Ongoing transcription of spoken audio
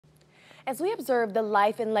As we observe the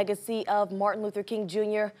life and legacy of Martin Luther King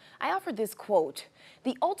Jr., I offer this quote: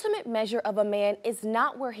 "The ultimate measure of a man is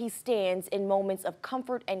not where he stands in moments of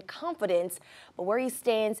comfort and confidence, but where he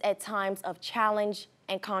stands at times of challenge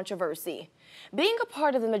and controversy." Being a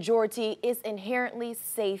part of the majority is inherently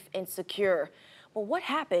safe and secure. But what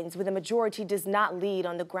happens when the majority does not lead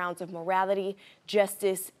on the grounds of morality,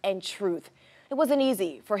 justice, and truth? It wasn't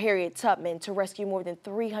easy for Harriet Tubman to rescue more than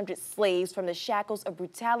 300 slaves from the shackles of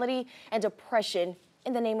brutality and oppression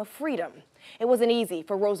in the name of freedom. It wasn't easy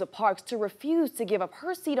for Rosa Parks to refuse to give up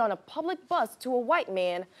her seat on a public bus to a white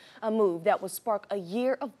man, a move that would spark a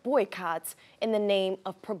year of boycotts in the name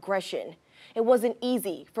of progression. It wasn't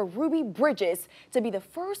easy for Ruby Bridges to be the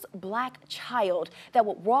first black child that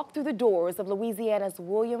would walk through the doors of Louisiana's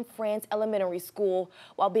William Frantz Elementary School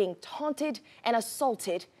while being taunted and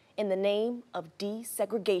assaulted in the name of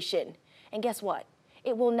desegregation. And guess what?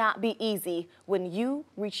 It will not be easy when you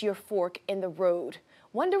reach your fork in the road.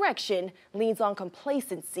 One direction leans on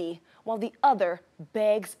complacency, while the other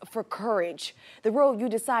begs for courage. The road you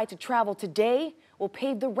decide to travel today will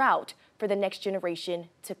pave the route for the next generation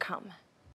to come.